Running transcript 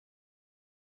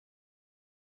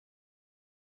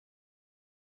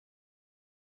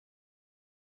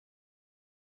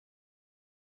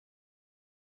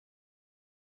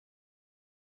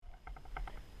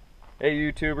Hey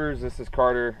YouTubers, this is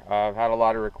Carter. I've had a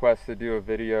lot of requests to do a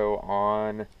video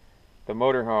on the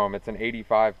motorhome. It's an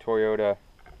 85 Toyota.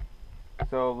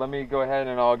 So let me go ahead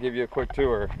and I'll give you a quick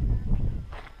tour.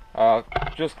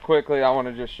 Just quickly, I want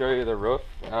to just show you the roof.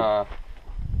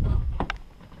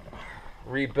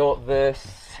 Rebuilt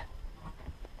this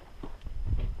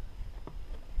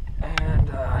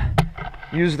and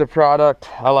used the product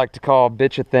I like to call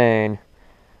bitch-a-thane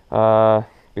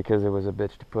because it was a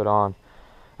bitch to put on.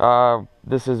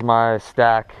 This is my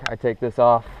stack. I take this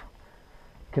off,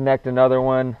 connect another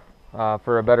one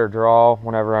for a better draw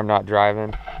whenever I'm not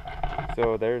driving.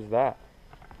 So there's that.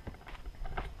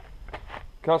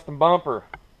 Custom bumper.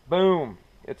 Boom.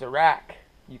 It's a rack.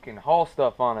 You can haul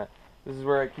stuff on it. This is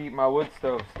where I keep my wood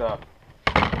stove stuff.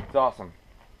 It's awesome.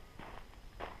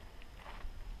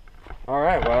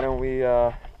 Alright, why don't we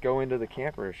go into the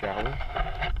camper, shall we?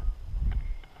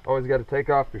 Always got to take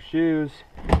off your shoes.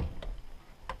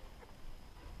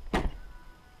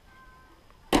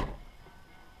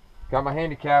 Got my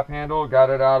handicap handle, got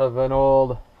it out of an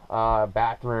old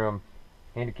bathroom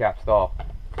handicap stall.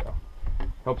 So,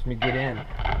 helps me get in.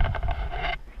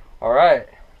 Alright,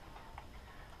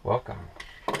 welcome.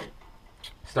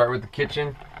 Start with the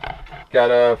kitchen.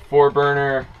 Got a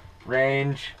 4-burner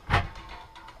range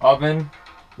oven.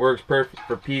 Works perfect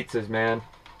for pizzas, man.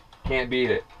 Can't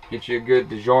beat it. Get you a good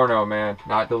DiGiorno, man,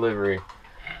 not delivery.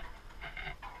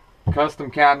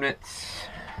 Custom cabinets,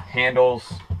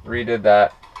 handles, redid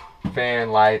that. Fan,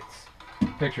 lights,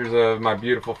 pictures of my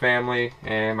beautiful family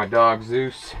and my dog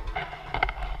Zeus.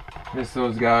 Miss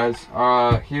those guys.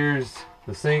 Here's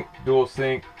the sink, dual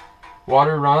sink.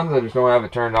 Water runs, I just don't have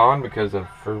it turned on because of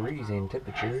freezing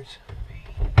temperatures.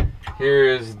 Here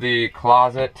is the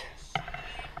closet,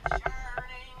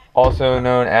 also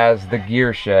known as the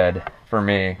gear shed for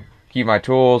me. Keep my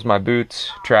tools, my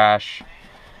boots, trash.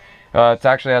 It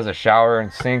actually has a shower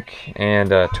and sink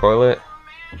and a toilet,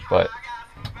 but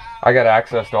I got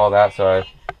access to all that, so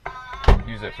I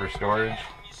use it for storage.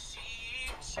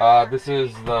 This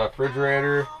is the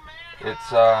refrigerator. It's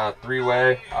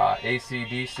 3-way, AC,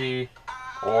 DC,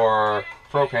 or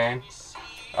propane.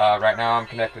 Right now I'm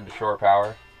connected to shore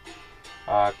power.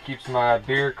 Keeps my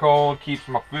beer cold, keeps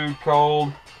my food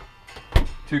cold.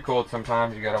 Too cold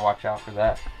sometimes, you gotta watch out for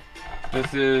that.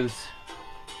 This is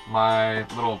my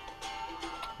little,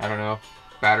 I don't know,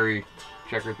 battery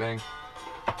checker thing.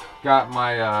 Got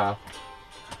my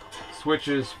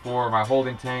switches for my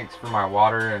holding tanks for my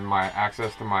water and my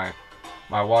access to my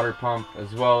water pump,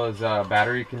 as well as a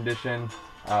battery condition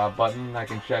button. I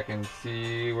can check and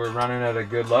see we're running at a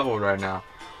good level right now.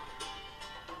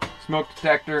 Smoke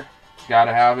detector,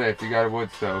 gotta have it if you got a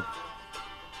wood stove.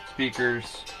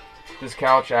 Speakers. This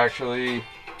couch actually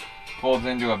folds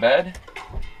into a bed,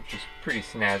 which is pretty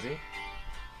snazzy.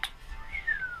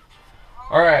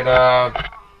 Alright, I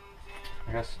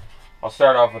guess I'll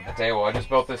start off with the table. I just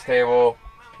built this table.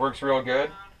 Works real good.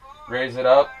 Raise it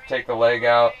up, take the leg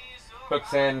out,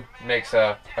 hooks in, makes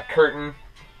a curtain.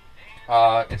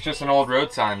 It's just an old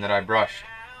road sign that I brushed.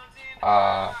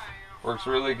 Works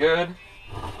really good.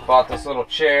 Bought this little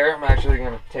chair. I'm actually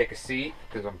going to take a seat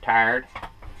because I'm tired.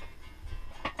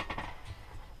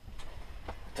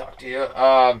 Talk to you.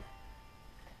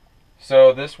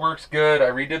 So this works good. I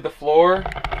redid the floor.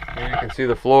 Here you can see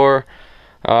the floor.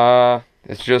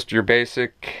 It's just your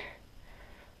basic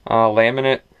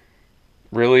laminate,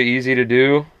 really easy to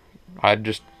do. I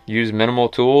just use minimal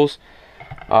tools.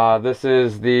 This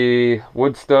is the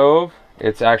wood stove.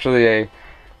 It's actually a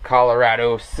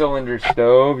Colorado cylinder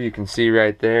stove. You can see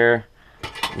right there.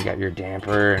 You got your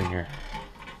damper and your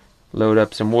load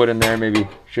up some wood in there, maybe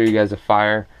show you guys a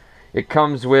fire. It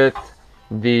comes with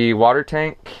the water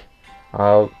tank,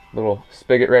 little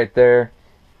spigot right there.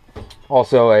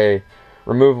 Also a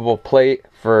removable plate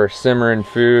for simmering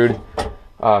food.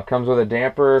 Comes with a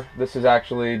damper. This is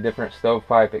actually different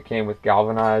stovepipe. It came with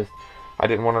galvanized. I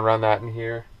didn't want to run that in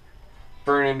here.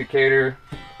 Burn indicator,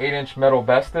 8-inch metal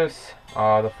Vestas.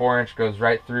 The 4-inch goes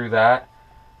right through that.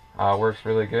 Works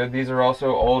really good. These are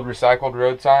also old recycled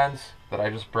road signs that I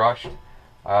just brushed.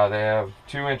 They have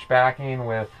 2-inch backing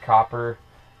with copper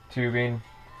tubing.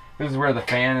 This is where the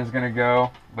fan is going to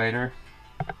go later.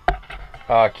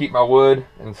 Keep my wood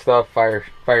and stuff,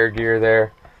 fire gear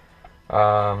there.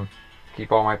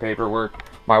 Keep all my paperwork.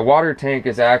 My water tank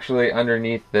is actually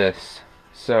underneath this,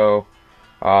 so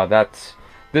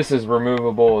this is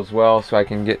removable as well, so I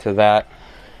can get to that.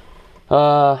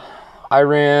 I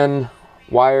ran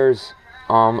wires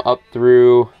up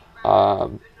through.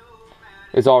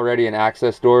 It's already an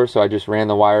access door, so I just ran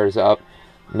the wires up,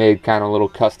 made kind of a little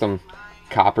custom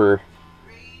copper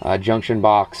junction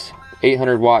box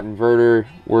 800-watt inverter,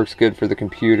 works good for the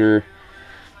computer.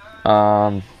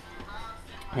 Here,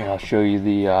 I'll show you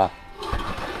the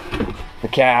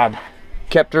cab.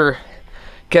 Kept her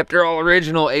all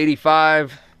original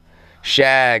 85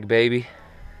 shag, baby.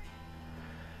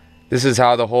 This is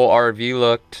how the whole RV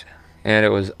looked, and it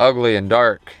was ugly and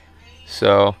dark,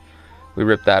 so we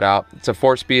ripped that out. It's a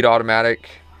 4-speed automatic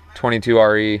 22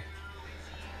 RE.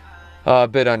 A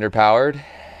bit underpowered,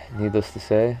 needless to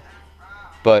say,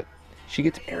 but she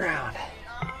gets me around.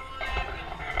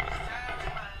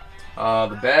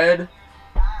 The bed,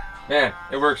 man,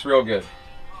 it works real good.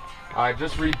 I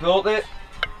just rebuilt it.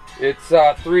 It's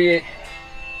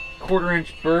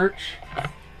 3/4-inch birch,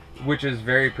 which is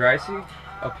very pricey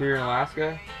up here in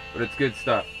Alaska, but it's good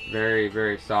stuff. Very,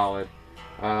 very solid.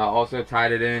 Also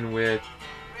tied it in with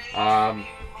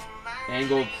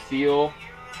angled steel,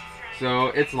 so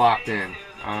it's locked in.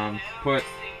 Put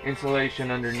insulation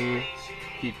underneath,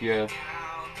 keep you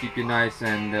nice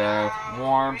and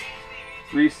warm.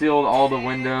 Resealed all the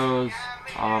windows.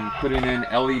 Putting in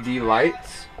LED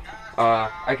lights.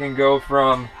 I can go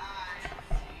from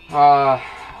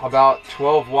about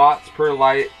 12 watts per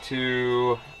light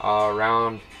to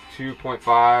around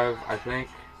 2.5, I think,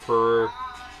 per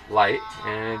light,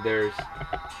 and there's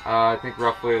I think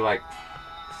roughly like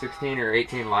 16 or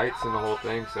 18 lights in the whole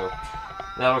thing, so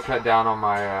that'll cut down on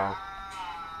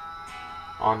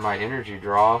my energy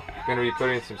draw. Gonna be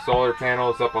putting some solar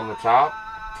panels up on the top,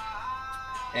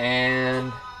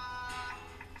 and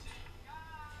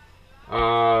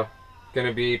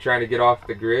gonna be trying to get off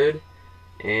the grid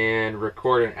and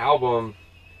record an album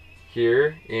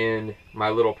here in my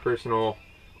little personal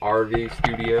RV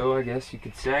studio, I guess you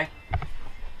could say.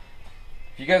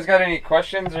 If you guys got any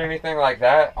questions or anything like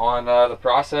that on the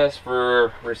process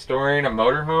for restoring a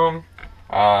motorhome,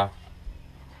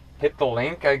 hit the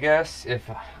link, I guess. If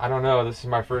I don't know, this is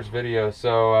my first video,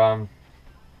 so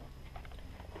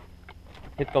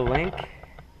hit the link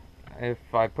if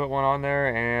I put one on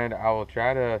there, and I will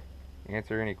try to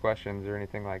answer any questions or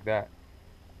anything like that.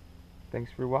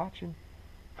 Thanks for watching.